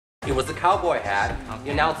It was a cowboy hat,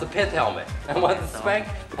 and now it's a pith helmet. And what's the spank?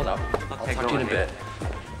 Hold up, I'll talk to you in a bit.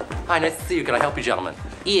 Hi, nice to see you. Can I help you, gentlemen?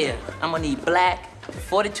 Yeah, I'm gonna need black,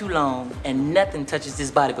 42 long, and nothing touches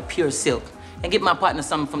this body but pure silk. And get my partner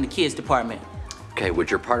something from the kids department. Okay,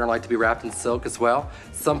 would your partner like to be wrapped in silk as well?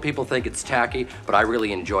 Some people think it's tacky, but I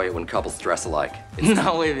really enjoy it when couples dress alike.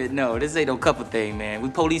 No, wait a minute, no. This ain't no couple thing, man. We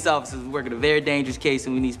police officers working a very dangerous case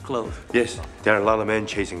and we need some clothes. Yes, there are a lot of men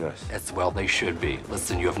chasing us. As well they should be.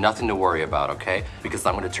 Listen, you have nothing to worry about, okay? Because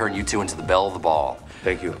I'm gonna turn you two into the belle of the ball.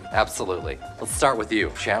 Thank you. Absolutely. Let's start with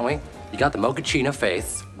you, shan't we? You got the mochaccino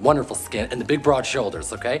face, wonderful skin, and the big broad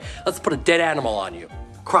shoulders, okay? Let's put a dead animal on you.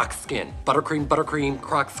 Croc skin, buttercream,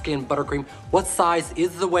 croc skin, buttercream. What size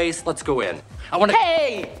is the waist? Let's go in. I wanna-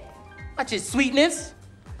 Hey! Watch his sweetness.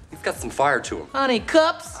 He's got some fire to him. Honey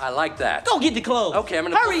cups. I like that. Go get the clothes. Okay,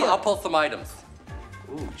 I'll pull some items.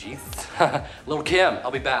 Ooh, Jesus. Little Kim,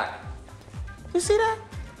 I'll be back. You see that?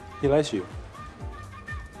 He likes you.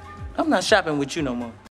 I'm not shopping with you no more.